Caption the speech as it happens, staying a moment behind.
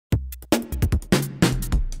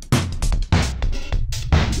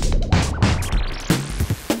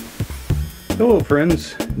Hello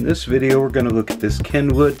friends, in this video we're going to look at this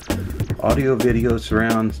Kenwood audio video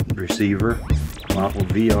surround receiver model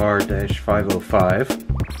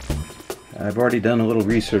VR-505. I've already done a little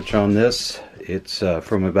research on this. It's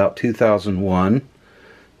from about 2001,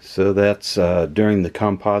 so that's during the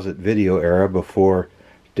composite video era before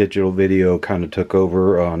digital video kind of took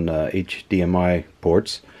over on HDMI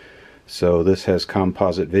ports. So this has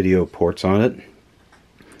composite video ports on it.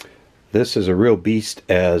 This is a real beast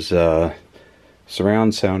as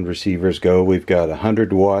surround sound receivers go. We've got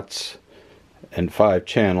 100 watts and 5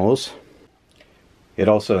 channels. It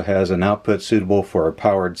also has an output suitable for a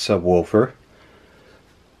powered subwoofer.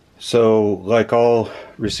 So like all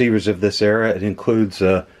receivers of this era, it includes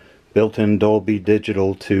a built-in Dolby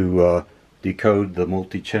Digital to decode the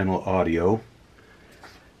multi-channel audio.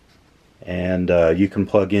 And you can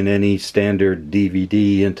plug in any standard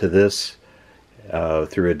DVD into this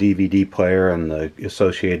through a DVD player and the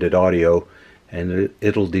associated audio, and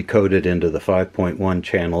it'll decode it into the 5.1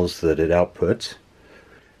 channels that it outputs.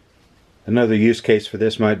 Another use case for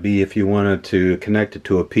this might be if you wanted to connect it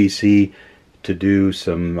to a PC to do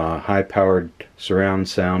some high-powered surround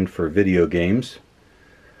sound for video games.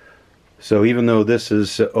 So even though this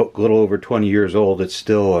is a little over 20 years old, it's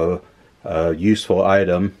still a useful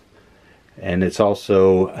item, and it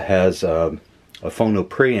also has a phono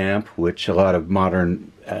preamp, which a lot of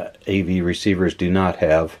modern AV receivers do not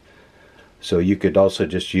have. So you could also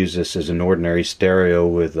just use this as an ordinary stereo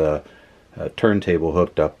with a turntable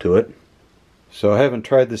hooked up to it. So I haven't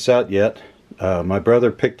tried this out yet. My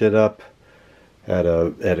brother picked it up at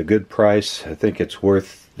a good price. I think it's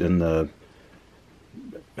worth in the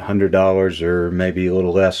 $100 or maybe a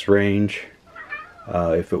little less range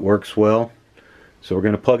if it works well. So we're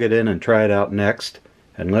going to plug it in and try it out next.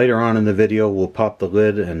 And later on in the video we'll pop the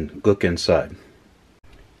lid and look inside.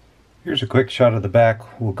 Here's a quick shot of the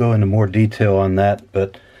back. We'll go into more detail on that,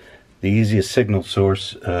 but the easiest signal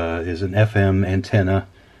source is an FM antenna.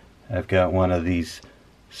 I've got one of these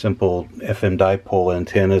simple FM dipole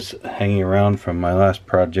antennas hanging around from my last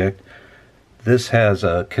project. This has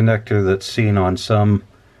a connector that's seen on some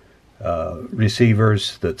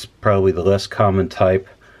receivers that's probably the less common type.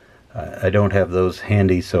 I don't have those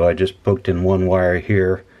handy, so I just poked in one wire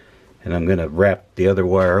here, and I'm going to wrap the other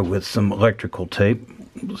wire with some electrical tape.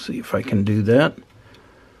 We'll see if I can do that.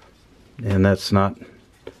 And that's not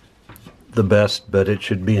the best, but it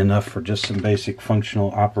should be enough for just some basic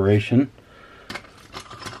functional operation.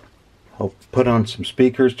 I'll put on some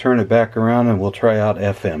speakers, turn it back around, and we'll try out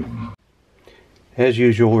FM. As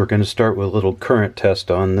usual, we're going to start with a little current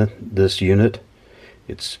test on this unit.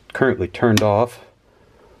 It's currently turned off.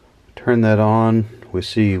 Turn that on, we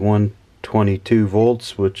see 122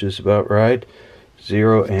 volts, which is about right,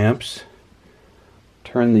 0 amps.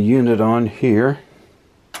 Turn the unit on here.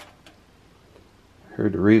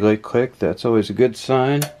 Heard the relay click, that's always a good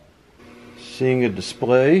sign. Seeing a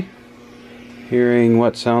display, hearing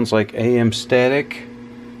what sounds like AM static,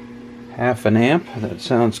 half an amp, that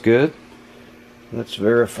sounds good. Let's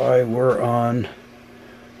verify we're on,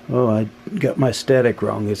 oh, I got my static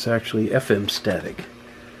wrong, it's actually FM static.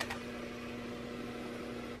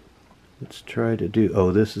 Let's try to do,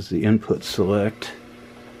 oh, this is the input select.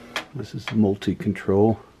 This is the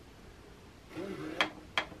multi-control.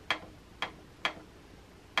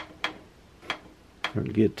 We're going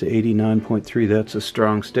to get to 89.3. That's a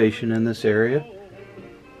strong station in this area.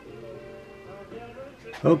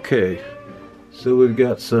 Okay, so we've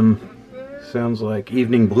got some, sounds like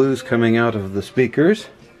evening blues coming out of the speakers.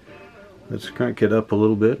 Let's crank it up a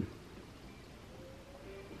little bit.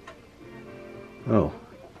 Oh,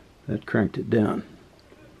 that cranked it down.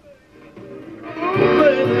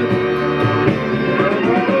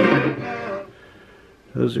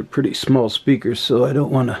 Those are pretty small speakers, so I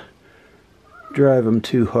don't want to drive them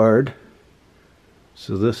too hard.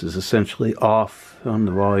 So this is essentially off on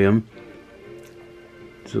the volume.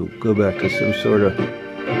 So go back to some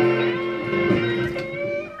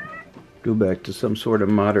sort of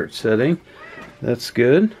moderate setting. That's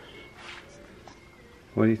good.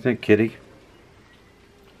 What do you think, Kitty?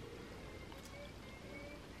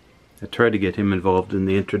 I tried to get him involved in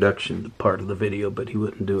the introduction part of the video, but he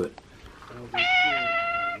wouldn't do it.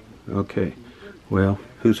 Okay, well,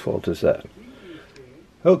 whose fault is that?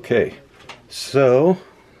 Okay, so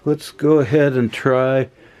let's go ahead and try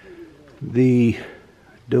the,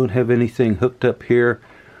 don't have anything hooked up here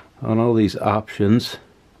on all these options.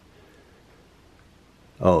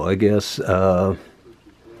 Oh, I guess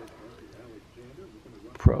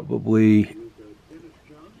probably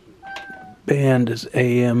band is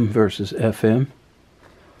AM versus FM.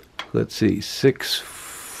 Let's see,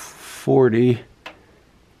 640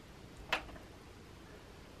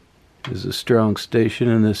 is a strong station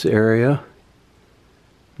in this area.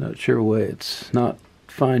 Not sure why it's not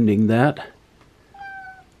finding that.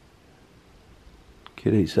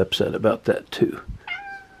 Kitty's upset about that too.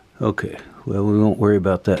 Okay, well, we won't worry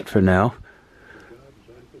about that for now.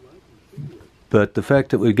 But the fact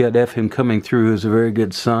that we got FM coming through is a very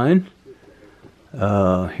good sign.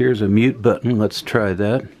 Here's a mute button. Let's try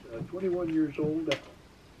that. 21 years old.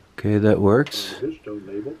 Okay, that works.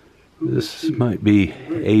 This might be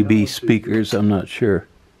AB speakers, I'm not sure.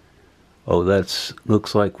 Oh, that's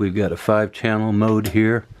looks like we've got a 5-channel mode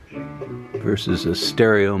here versus a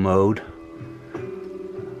stereo mode.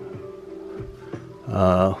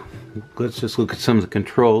 Let's just look at some of the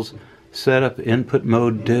controls. Setup, input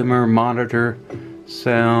mode, dimmer, monitor,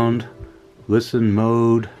 sound, listen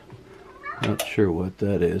mode. Not sure what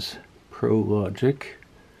that is. Pro Logic.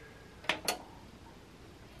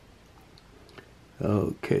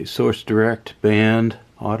 Okay, source direct, band,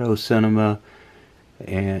 auto cinema,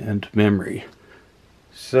 and memory.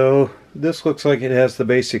 So this looks like it has the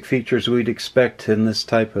basic features we'd expect in this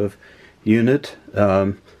type of unit.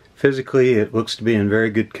 Physically it looks to be in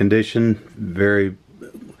very good condition, very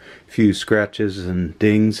few scratches and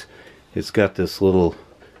dings. It's got this little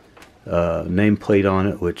nameplate on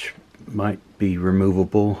it which might be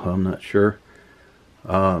removable, I'm not sure.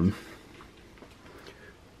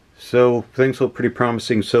 So things look pretty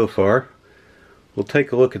promising so far. We'll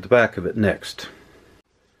take a look at the back of it next.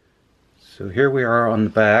 So here we are on the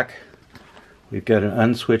back. We've got an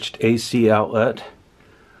unswitched AC outlet.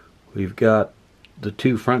 We've got the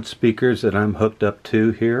 2 front speakers that I'm hooked up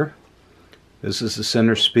to here. This is the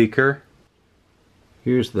center speaker.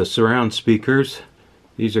 Here's the surround speakers.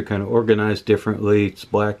 These are kind of organized differently. It's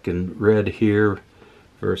black and red here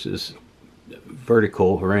versus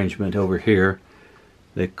vertical arrangement over here.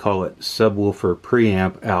 They call it subwoofer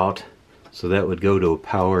preamp out, so that would go to a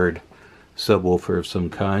powered subwoofer of some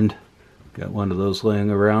kind. Got one of those laying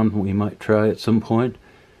around we might try at some point.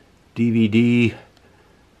 DVD,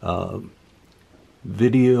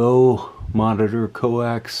 video, monitor,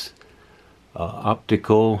 coax,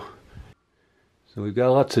 optical. So we've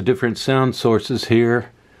got lots of different sound sources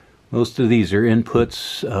here. Most of these are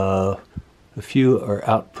inputs, a few are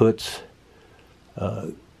outputs.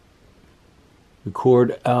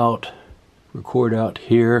 Record out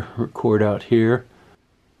here, record out here.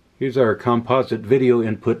 Here's our composite video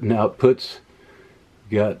input and outputs.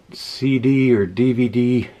 We've got CD or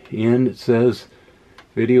DVD in, it says.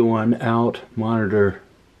 Video 1 out, monitor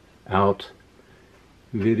out.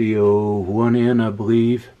 Video 1 in, I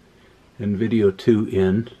believe, and video 2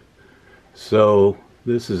 in. So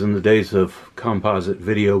this is in the days of composite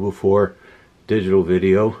video before digital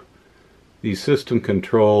video. These system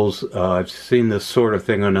controls, I've seen this sort of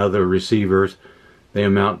thing on other receivers. They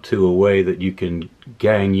amount to a way that you can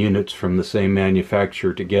gang units from the same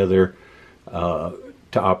manufacturer together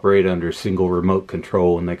to operate under single remote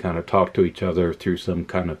control, and they kind of talk to each other through some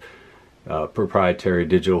kind of proprietary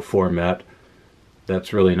digital format.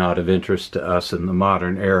 That's really not of interest to us in the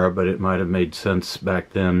modern era, but it might have made sense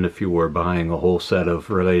back then if you were buying a whole set of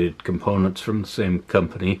related components from the same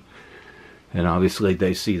company. And obviously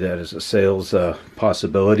they see that as a sales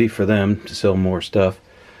possibility for them to sell more stuff.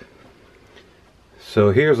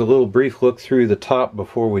 So here's a little brief look through the top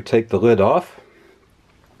before we take the lid off,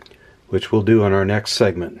 which we'll do in our next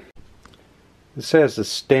segment. This has the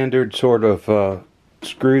standard sort of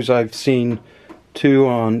screws. I've seen 2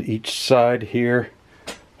 on each side here.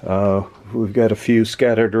 We've got a few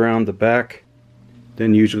scattered around the back.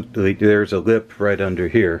 Then usually there's a lip right under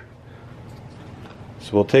here.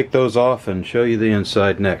 So we'll take those off and show you the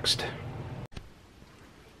inside next.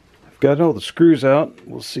 I've got all the screws out.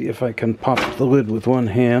 We'll see if I can pop the lid with one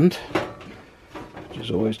hand, which is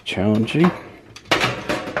always challenging.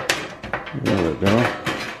 There we go.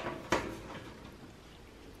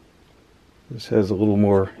 This has a little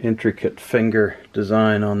more intricate finger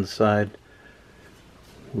design on the side.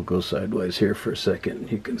 We'll go sideways here for a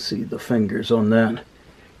second. You can see the fingers on that.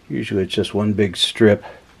 Usually it's just one big strip.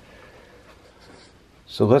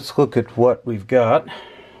 So let's look at what we've got.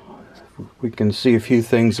 We can see a few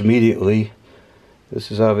things immediately.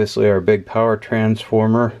 This is obviously our big power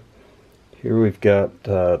transformer. Here we've got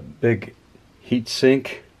a big heat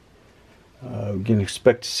sink. We can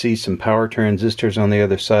expect to see some power transistors on the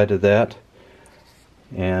other side of that.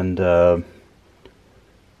 And here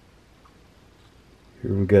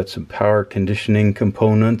we've got some power conditioning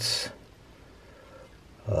components.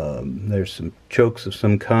 There's some chokes of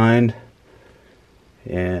some kind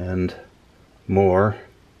and more.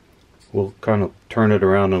 We'll kind of turn it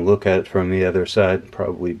around and look at it from the other side,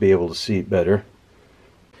 probably be able to see it better.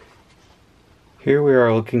 Here we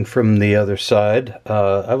are looking from the other side.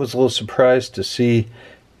 I was a little surprised to see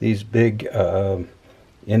these big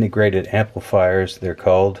integrated amplifiers, they're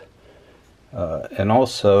called, and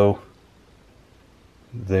also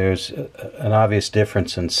there's an obvious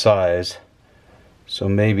difference in size. So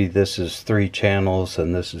maybe this is 3 channels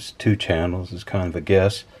and this is 2 channels, is kind of a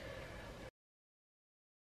guess.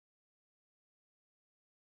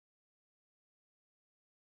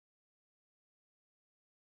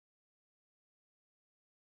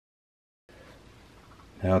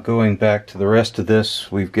 Now going back to the rest of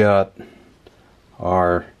this, we've got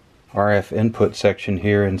our RF input section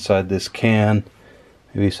here inside this can.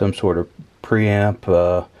 Maybe some sort of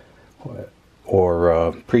preamp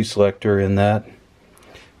or pre-selector in that.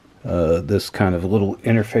 This kind of little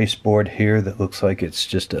interface board here that looks like it's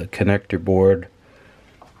just a connector board.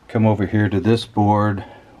 Come over here to this board,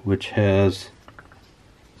 which has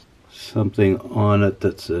something on it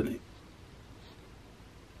that's an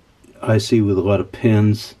IC with a lot of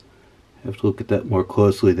pins. Have to look at that more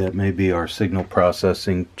closely. That may be our signal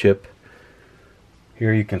processing chip.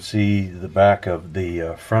 Here you can see the back of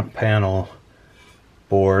the front panel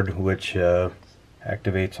board, which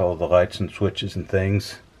activates all the lights and switches and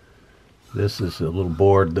things. This is a little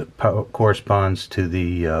board that corresponds to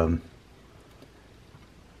the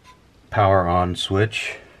power on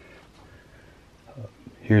switch.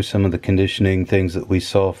 Here's some of the conditioning things that we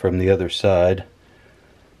saw from the other side.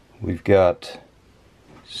 We've got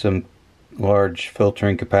some large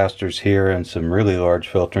filtering capacitors here and some really large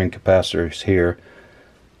filtering capacitors here.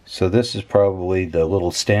 So this is probably the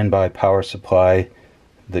little standby power supply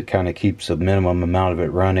that kind of keeps a minimum amount of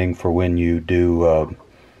it running for when you do,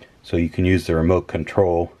 so you can use the remote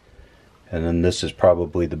control. And then this is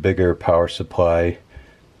probably the bigger power supply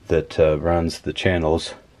that runs the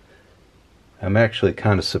channels. I'm actually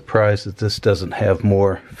kind of surprised that this doesn't have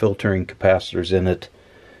more filtering capacitors in it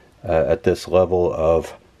at this level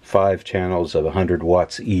of 5 channels of 100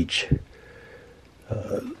 watts each.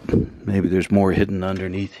 Maybe there's more hidden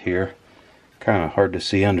underneath here. Kind of hard to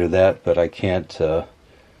see under that, but I can't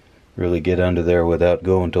really get under there without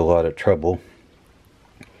going to a lot of trouble.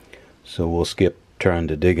 So we'll skip trying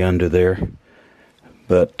to dig under there.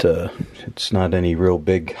 But it's not any real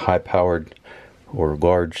big, high-powered or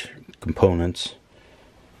large components.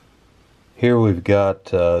 Here we've got,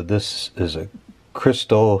 this is a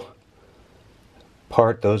crystal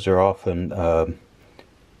part. Those are often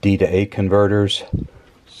D to A converters,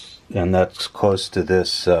 and that's close to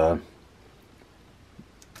this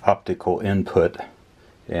optical input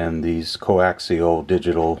and these coaxial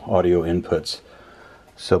digital audio inputs.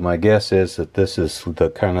 So my guess is that this is the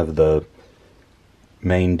kind of the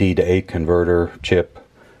main D to A converter chip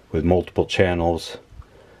with multiple channels,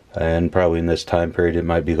 and probably in this time period it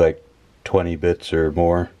might be like 20 bits or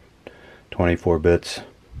more, 24 bits.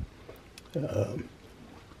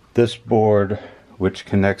 This board, which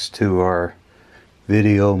connects to our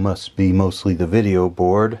video, must be mostly the video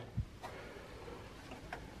board.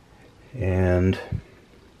 And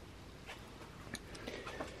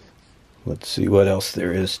let's see what else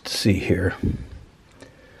there is to see here.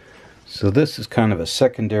 So this is kind of a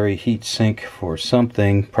secondary heat sink for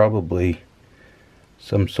something, probably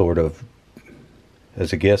some sort of,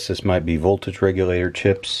 as a guess, this might be voltage regulator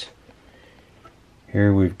chips.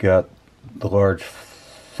 Here we've got the large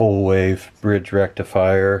full wave bridge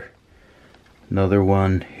rectifier. Another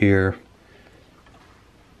one here.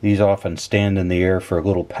 These often stand in the air for a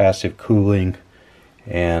little passive cooling,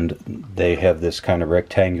 and they have this kind of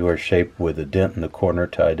rectangular shape with a dent in the corner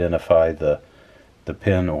to identify the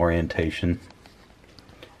pin orientation.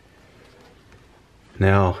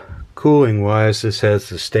 Now, cooling wise, this has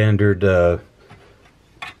the standard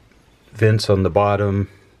vents on the bottom.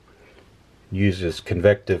 Uses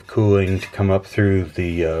convective cooling to come up through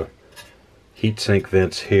the heatsink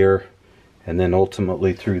vents here, and then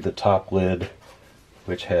ultimately through the top lid,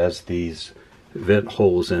 which has these vent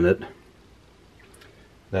holes in it.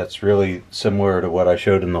 That's really similar to what I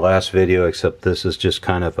showed in the last video, except this is just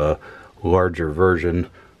kind of a larger version,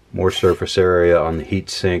 more surface area on the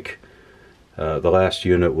heatsink. The last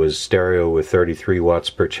unit was stereo with 33 watts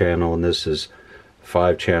per channel, and this is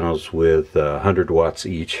 5 channels with 100 watts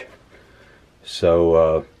each.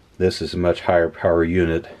 So this is a much higher power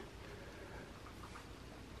unit.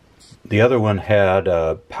 The other one had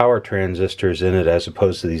power transistors in it as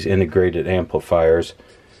opposed to these integrated amplifiers,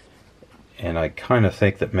 and I kind of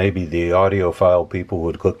think that maybe the audiophile people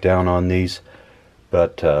would look down on these,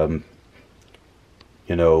 but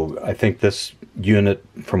you know, I think this unit,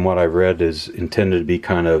 from what I've read, is intended to be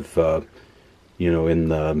kind of you know, in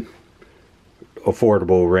the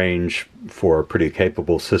affordable range for a pretty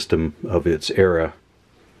capable system of its era.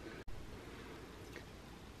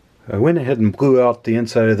 I went ahead and blew out the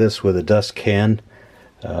inside of this with a dust can,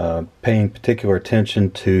 paying particular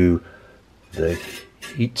attention to the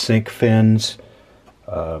heatsink fins,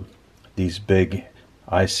 these big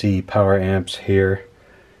IC power amps here,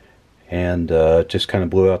 and just kind of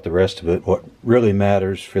blew out the rest of it. What really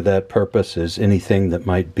matters for that purpose is anything that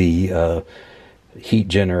might be heat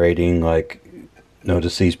generating, like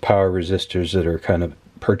notice these power resistors that are kind of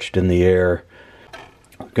perched in the air.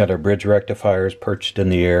 We've got our bridge rectifiers perched in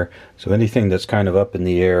the air, so anything that's kind of up in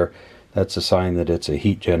the air, that's a sign that it's a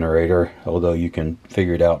heat generator, although you can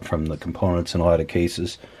figure it out from the components in a lot of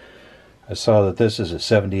cases. I saw that this is a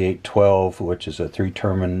 7812, which is a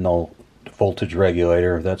 3-terminal voltage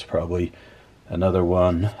regulator. That's probably another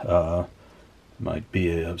one. Might be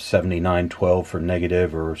a 7912 for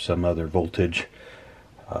negative or some other voltage.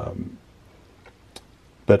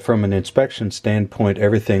 But from an inspection standpoint,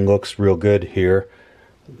 everything looks real good here.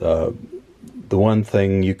 The one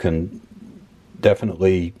thing you can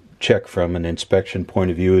definitely check from an inspection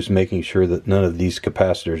point of view is making sure that none of these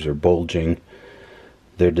capacitors are bulging.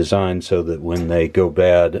 They're designed so that when they go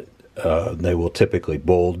bad, they will typically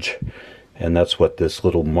bulge, and that's what this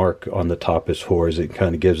little mark on the top is for, is it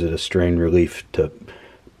kind of gives it a strain relief to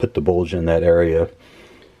put the bulge in that area.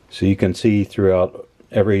 So you can see throughout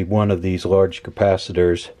every one of these large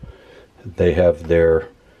capacitors, they have their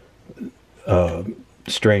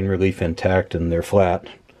strain relief intact and they're flat.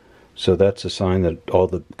 So that's a sign that all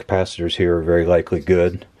the capacitors here are very likely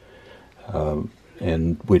good,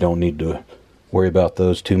 and we don't need to worry about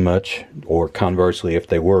those too much. Or conversely, if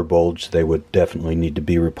they were bulged, they would definitely need to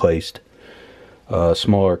be replaced.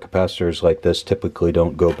 Smaller capacitors like this typically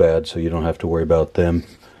don't go bad, so you don't have to worry about them.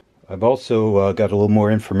 I've also got a little more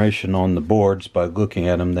information on the boards by looking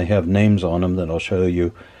at them. They have names on them that I'll show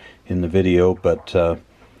you in the video, but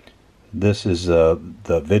this is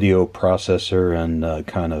the video processor and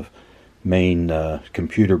kind of main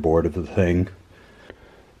computer board of the thing.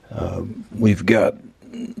 We've got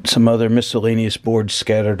some other miscellaneous boards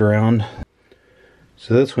scattered around.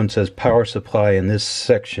 So this one says power supply in this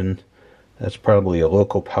section. That's probably a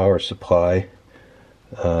local power supply.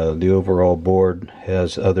 The overall board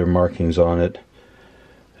has other markings on it,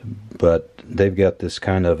 but they've got this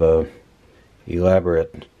kind of a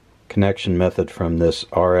elaborate connection method from this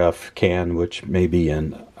RF can, which may be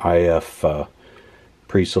an IF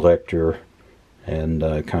pre-selector, and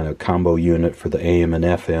kind of combo unit for the AM and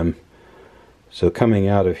FM. So coming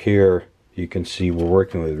out of here, you can see we're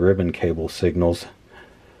working with ribbon cable signals.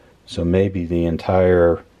 So maybe the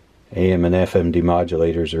entire AM and FM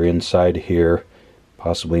demodulators are inside here,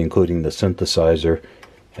 possibly including the synthesizer,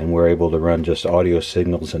 and we're able to run just audio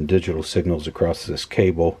signals and digital signals across this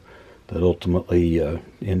cable that ultimately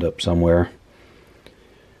end up somewhere.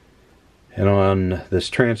 And on this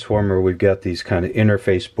transformer, we've got these kind of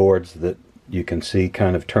interface boards that you can see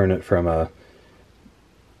kind of turn it from a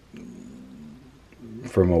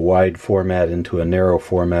wide format into a narrow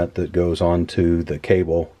format that goes onto the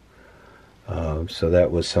cable. So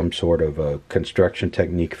that was some sort of a construction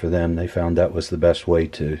technique for them. They found that was the best way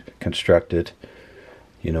to construct it.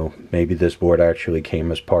 You know, maybe this board actually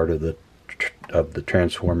came as part of the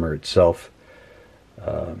transformer itself,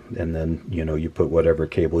 and then, you know, you put whatever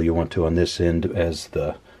cable you want to on this end as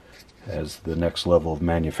the next level of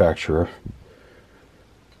manufacturer.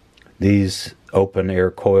 These open air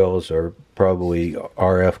coils are probably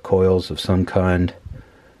RF coils of some kind.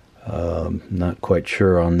 Not quite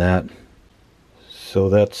sure on that. So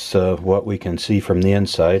that's what we can see from the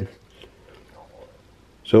inside.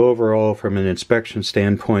 So overall, from an inspection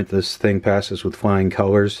standpoint, this thing passes with flying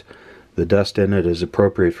colors. The dust in it is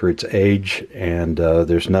appropriate for its age, and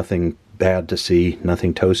there's nothing bad to see,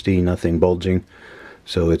 nothing toasty, nothing bulging.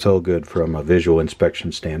 So it's all good from a visual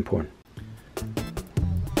inspection standpoint.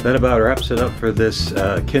 That about wraps it up for this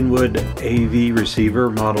Kenwood AV receiver,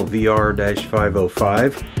 model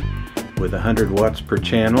VR-505, with 100 watts per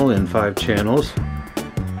channel in 5 channels.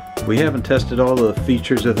 We haven't tested all the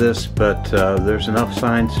features of this, but there's enough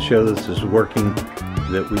signs to show this is working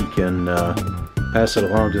that we can pass it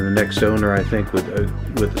along to the next owner, I think, with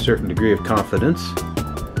a certain degree of confidence.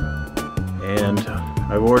 And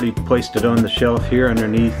I've already placed it on the shelf here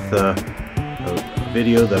underneath a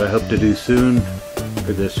video that I hope to do soon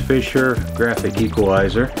for this Fisher graphic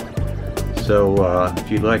equalizer. So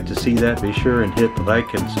if you'd like to see that, be sure and hit the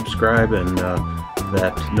like and subscribe and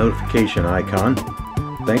that notification icon.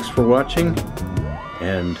 Thanks for watching,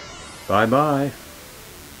 and bye-bye.